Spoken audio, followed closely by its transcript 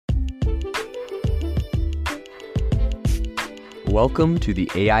Welcome to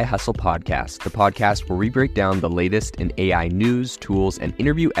the AI Hustle Podcast, the podcast where we break down the latest in AI news, tools, and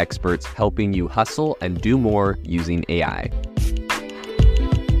interview experts helping you hustle and do more using AI.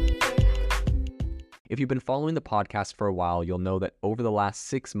 If you've been following the podcast for a while, you'll know that over the last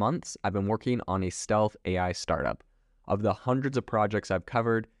 6 months, I've been working on a stealth AI startup. Of the hundreds of projects I've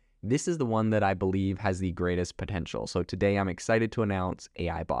covered, this is the one that I believe has the greatest potential. So today I'm excited to announce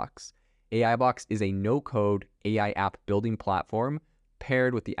AI Box. AI Box is a no-code AI app building platform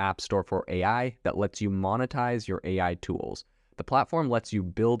paired with the App Store for AI that lets you monetize your AI tools. The platform lets you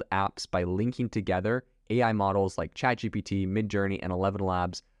build apps by linking together AI models like ChatGPT, Midjourney, and 11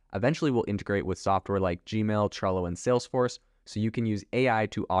 Labs. Eventually will integrate with software like Gmail, Trello, and Salesforce, so you can use AI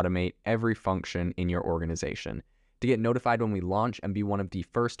to automate every function in your organization. To get notified when we launch and be one of the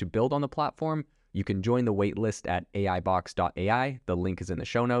first to build on the platform, you can join the waitlist at aibox.ai. The link is in the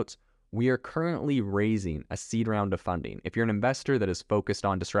show notes. We are currently raising a seed round of funding. If you're an investor that is focused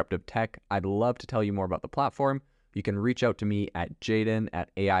on disruptive tech, I'd love to tell you more about the platform. You can reach out to me at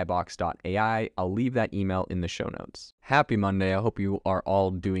jaden@aibox.ai. I'll leave that email in the show notes. Happy Monday. I hope you are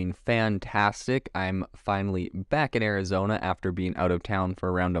all doing fantastic. I'm finally back in Arizona after being out of town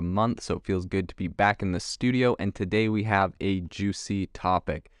for around a month, so it feels good to be back in the studio. And today we have a juicy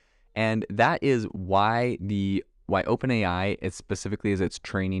topic. And that is why OpenAI, specifically as it's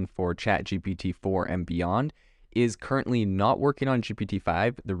training for ChatGPT-4 and beyond, is currently not working on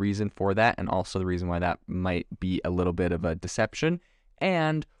GPT-5, the reason for that, and also the reason why that might be a little bit of a deception,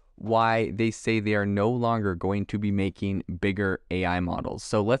 and why they say they are no longer going to be making bigger AI models.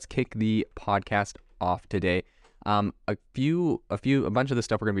 So let's kick the podcast off today. A bunch of the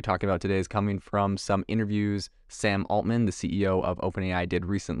stuff we're going to be talking about today is coming from some interviews Sam Altman, the CEO of OpenAI, did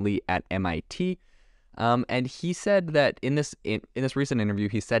recently at MIT. And he said that in this recent interview,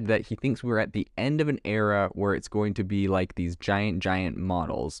 he said that he thinks we're at the end of an era where it's going to be like these giant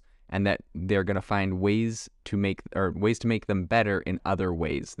models, and that they're going to find ways to make them better in other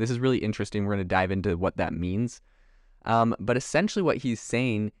ways. This is really interesting. We're going to dive into what that means. But essentially what he's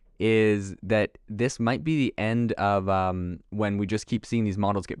saying is that this might be the end of when we just keep seeing these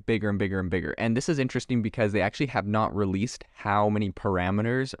models get bigger and bigger and bigger. And this is interesting because they actually have not released how many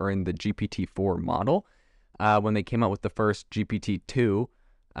parameters are in the GPT-4 model. When they came out with the first GPT-2,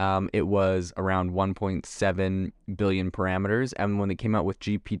 it was around 1.7 billion parameters. And when they came out with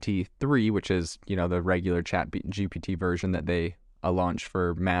GPT-3, which is, the regular chat GPT version that they launched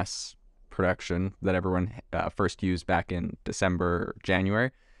for mass production that everyone first used back in December,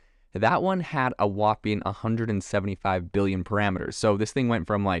 January, that one had a whopping 175 billion parameters. So this thing went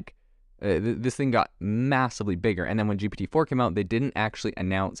from this thing got massively bigger. And then when GPT-4 came out, they didn't actually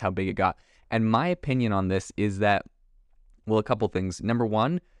announce how big it got. And my opinion on this is that, well, a couple things. Number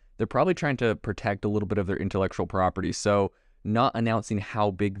one, they're probably trying to protect a little bit of their intellectual property. So not announcing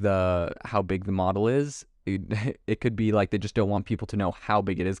how big the model is, it could be like they just don't want people to know how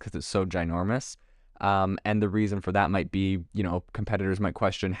big it is because it's so ginormous. And the reason for that might be, competitors might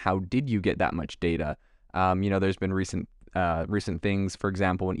question, how did you get that much data? There's been recent things. For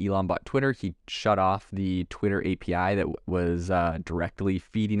example, when Elon bought Twitter, he shut off the Twitter API that was directly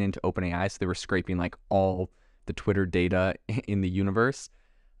feeding into OpenAI. So they were scraping all the Twitter data in the universe.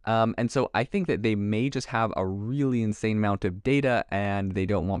 And so I think that they may just have a really insane amount of data and they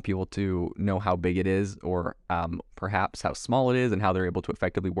don't want people to know how big it is, or perhaps how small it is, and how they're able to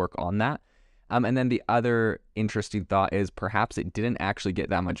effectively work on that. And then the other interesting thought is perhaps it didn't actually get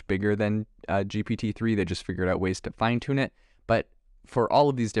that much bigger than GPT-3. They just figured out ways to fine-tune it. But for all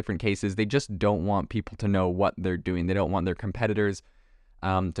of these different cases, they just don't want people to know what they're doing. They don't want their competitors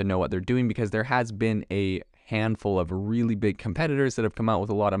to know what they're doing, because there has been a handful of really big competitors that have come out with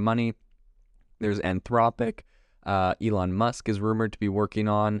a lot of money. There's Anthropic. Elon Musk is rumored to be working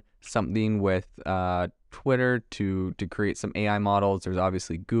on something with Twitter to create some AI models. There's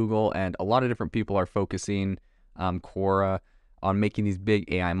obviously Google, and a lot of different people are focusing, Quora, on making these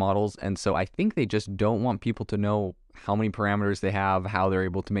big AI models. And so I think they just don't want people to know how many parameters they have, how they're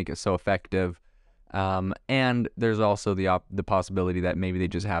able to make it so effective. And there's also the possibility that maybe they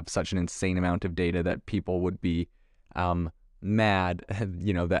just have such an insane amount of data that people would be mad,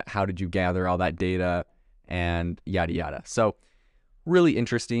 that how did you gather all that data and yada yada. So really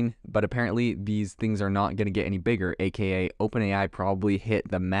interesting, but apparently these things are not going to get any bigger, aka OpenAI probably hit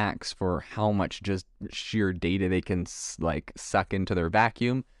the max for how much just sheer data they can suck into their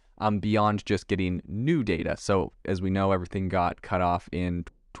vacuum, beyond just getting new data. So as we know, everything got cut off in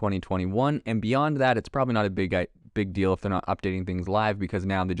 2021, and beyond that, it's probably not a big deal if they're not updating things live, because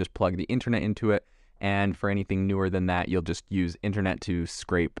now they just plug the internet into it. And for anything newer than that, you'll just use internet to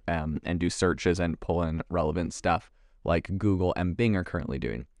scrape and do searches and pull in relevant stuff. like Google and Bing are currently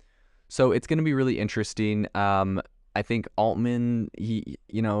doing. So it's going to be really interesting. I think Altman,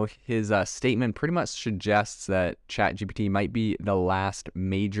 his statement pretty much suggests that ChatGPT might be the last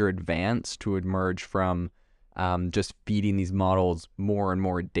major advance to emerge from just feeding these models more and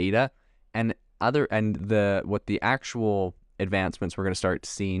more data, and what the actual advancements we're going to start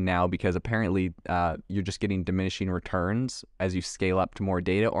seeing now, because apparently you're just getting diminishing returns as you scale up to more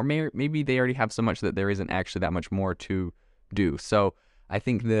data, or maybe they already have so much that there isn't actually that much more to do. So I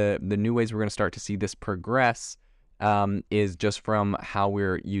think the new ways we're going to start to see this progress is just from how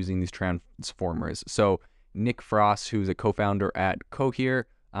we're using these transformers. So Nick Frost, who's a co-founder at Cohere,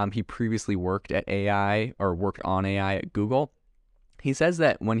 he previously worked on AI at Google. He says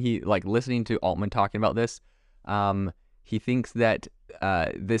that when he listening to Altman talking about this, he thinks that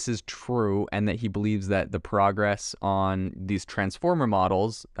this is true, and that he believes that the progress on these transformer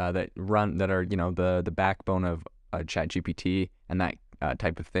models that are the backbone of ChatGPT and that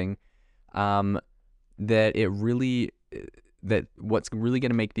type of thing, that what's really going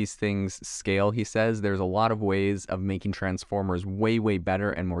to make these things scale, he says, there's a lot of ways of making transformers way, way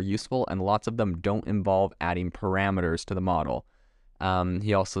better and more useful, and lots of them don't involve adding parameters to the model.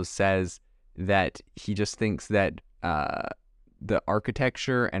 He also says that he just thinks that the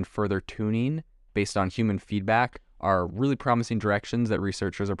architecture and further tuning based on human feedback are really promising directions that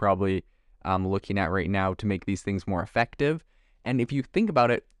researchers are probably looking at right now to make these things more effective. And if you think about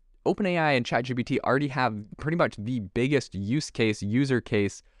it, OpenAI and ChatGPT already have pretty much the biggest user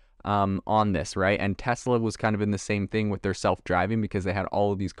case on this, right? And Tesla was kind of in the same thing with their self-driving, because they had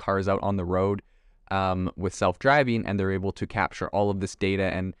all of these cars out on the road with self-driving, and they're able to capture all of this data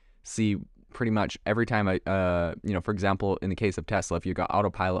and see pretty much every time, for example, in the case of Tesla, if you got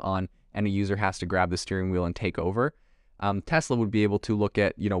autopilot on and a user has to grab the steering wheel and take over, Tesla would be able to look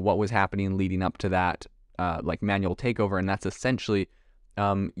at, what was happening leading up to that, manual takeover, and that's essentially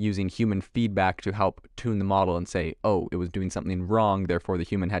using human feedback to help tune the model and say, oh, it was doing something wrong, therefore the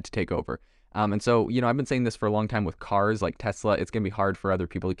human had to take over. And so, I've been saying this for a long time with cars like Tesla. It's going to be hard for other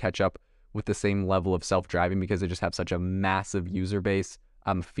people to catch up with the same level of self-driving, because they just have such a massive user base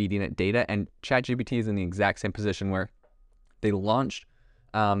feeding it data. And ChatGPT is in the exact same position where they launched,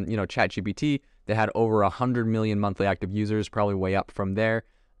 ChatGPT. They had over 100 million monthly active users, probably way up from there.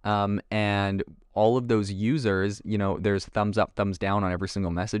 And all of those users, there's thumbs up, thumbs down on every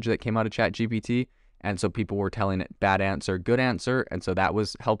single message that came out of ChatGPT. And so people were telling it bad answer, good answer. And so that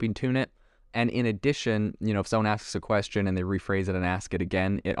was helping tune it. And in addition, if someone asks a question and they rephrase it and ask it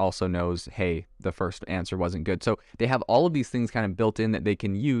again, it also knows, hey, the first answer wasn't good. So they have all of these things kind of built in that they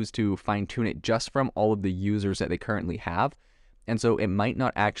can use to fine tune it just from all of the users that they currently have. And so it might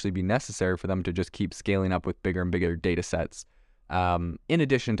not actually be necessary for them to just keep scaling up with bigger and bigger data sets, in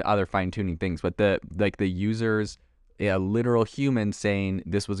addition to other fine-tuning things. But the users, a literal human saying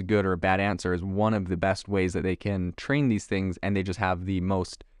this was a good or a bad answer, is one of the best ways that they can train these things, and they just have the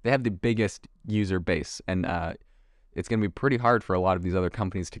biggest user base. And it's going to be pretty hard for a lot of these other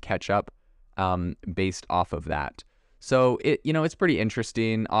companies to catch up based off of that. So it's pretty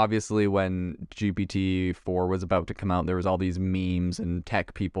interesting. Obviously, when GPT-4 was about to come out, there was all these memes and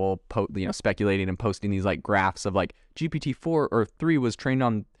tech people speculating and posting these graphs of GPT-4 or 3 was trained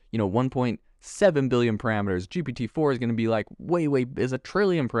on 1.7 billion parameters. GPT-4 is going to be way is a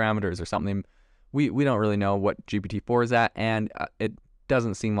trillion parameters or something. We don't really know what GPT-4 is at, and it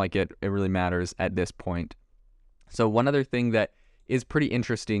doesn't seem like it really matters at this point. So one other thing that is pretty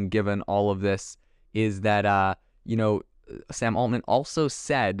interesting given all of this is that Sam Altman also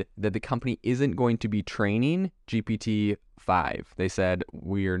said that the company isn't going to be training GPT-5. They said,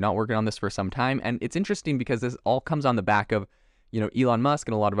 we're not working on this for some time. And it's interesting because this all comes on the back of, Elon Musk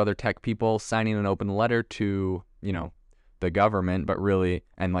and a lot of other tech people signing an open letter to, the government, but really,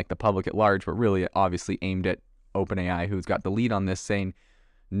 and the public at large, but really obviously aimed at OpenAI, who's got the lead on this, saying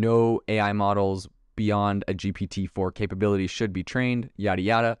no AI models beyond a GPT-4 capability should be trained, yada,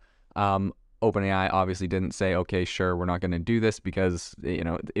 yada. OpenAI obviously didn't say, okay, sure, we're not going to do this, because,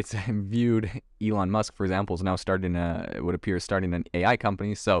 it's viewed, Elon Musk, for example, is now starting an AI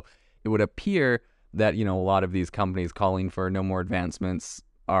company. So it would appear that, a lot of these companies calling for no more advancements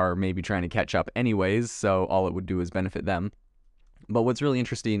are maybe trying to catch up anyways. So all it would do is benefit them. But what's really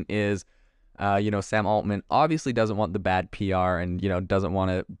interesting is, Sam Altman obviously doesn't want the bad PR and, doesn't want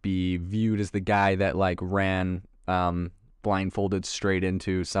to be viewed as the guy that ran, blindfolded straight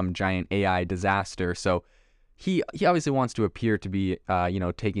into some giant AI disaster. So he obviously wants to appear to be,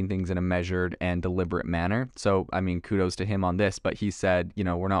 taking things in a measured and deliberate manner. So, kudos to him on this. But he said,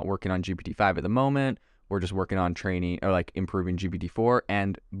 we're not working on GPT-5 at the moment. We're just working on training or improving GPT-4.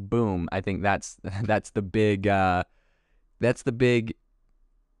 And boom, I think that's the big, that's the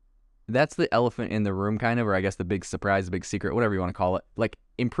elephant in the room kind of, or I guess the big surprise, the big secret, whatever you want to call it. Like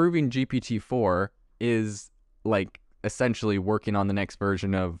improving GPT-4 is like essentially working on the next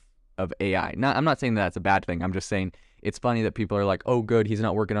version of AI. I'm not saying that's a bad thing. I'm just saying it's funny that people are like, oh, good, he's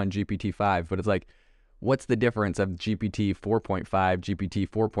not working on GPT-5. But it's like, what's the difference of GPT 4.5, GPT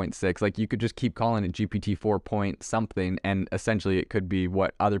 4.6? Like you could just keep calling it GPT 4 point something, and essentially it could be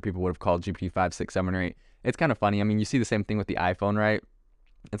what other people would have called GPT 5, 6, 7, or 8. It's kind of funny. I mean, you see the same thing with the iPhone, right?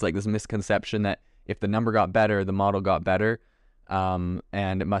 It's like this misconception that if the number got better, the model got better. And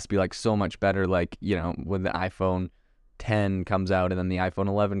it must be like so much better, like, you know, when the iPhone 10 comes out and then the iPhone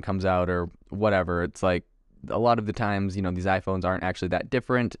 11 comes out or whatever. It's like a lot of the times, you know, these iPhones aren't actually that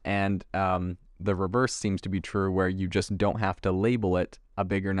different. And the reverse seems to be true, where you just don't have to label it a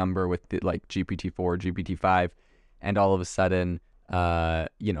bigger number with the, like GPT-4, GPT-5. And all of a sudden,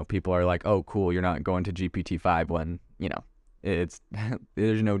 you know, people are like, oh, cool, you're not going to GPT-5 when, you know, it's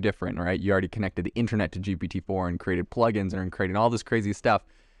there's no different, right? You already connected the internet to GPT-4 and created plugins and created all this crazy stuff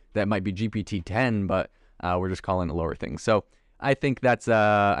that might be GPT-10, but we're just calling it lower things. So I think that's,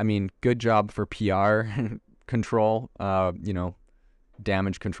 I mean, good job for PR control, you know,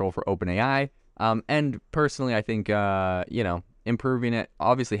 damage control for OpenAI. And personally, I think, you know, improving it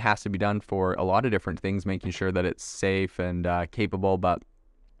obviously has to be done for a lot of different things, making sure that it's safe and capable. But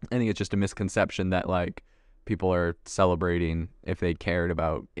I think it's just a misconception that like people are celebrating if they cared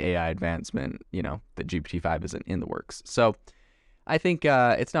about AI advancement, you know, that GPT-5 isn't in the works. So I think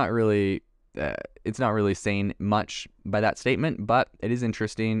it's not really saying much by that statement, but it is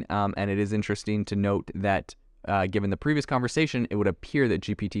interesting. And it is interesting to note that given the previous conversation, it would appear that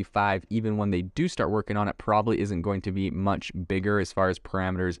GPT-5, even when they do start working on it, probably isn't going to be much bigger as far as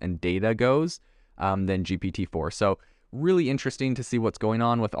parameters and data goes than GPT-4. So really interesting to see what's going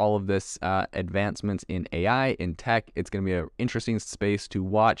on with all of this advancements in AI, in tech. It's going to be an interesting space to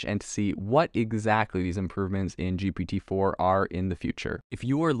watch and to see what exactly these improvements in GPT-4 are in the future. If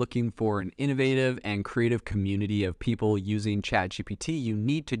you are looking for an innovative and creative community of people using ChatGPT, you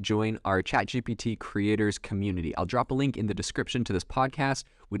need to join our ChatGPT creators community. I'll drop a link in the description to this podcast.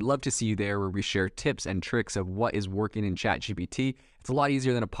 We'd love to see you there, where we share tips and tricks of what is working in ChatGPT. It's a lot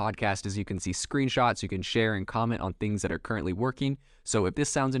easier than a podcast, as you can see screenshots, you can share and comment on things that are currently working. So if this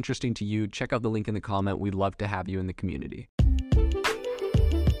sounds interesting to you, check out the link in the comment. We'd love to have you in the community.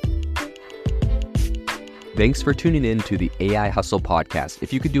 Thanks for tuning in to the AI Hustle podcast.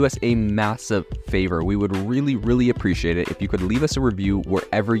 If you could do us a massive favor, we would really, really appreciate it if you could leave us a review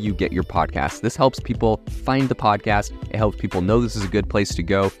wherever you get your podcasts. This helps people find the podcast. It helps people know this is a good place to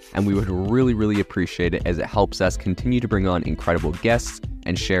go. And we would really, really appreciate it, as it helps us continue to bring on incredible guests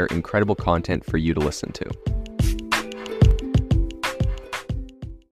and share incredible content for you to listen to.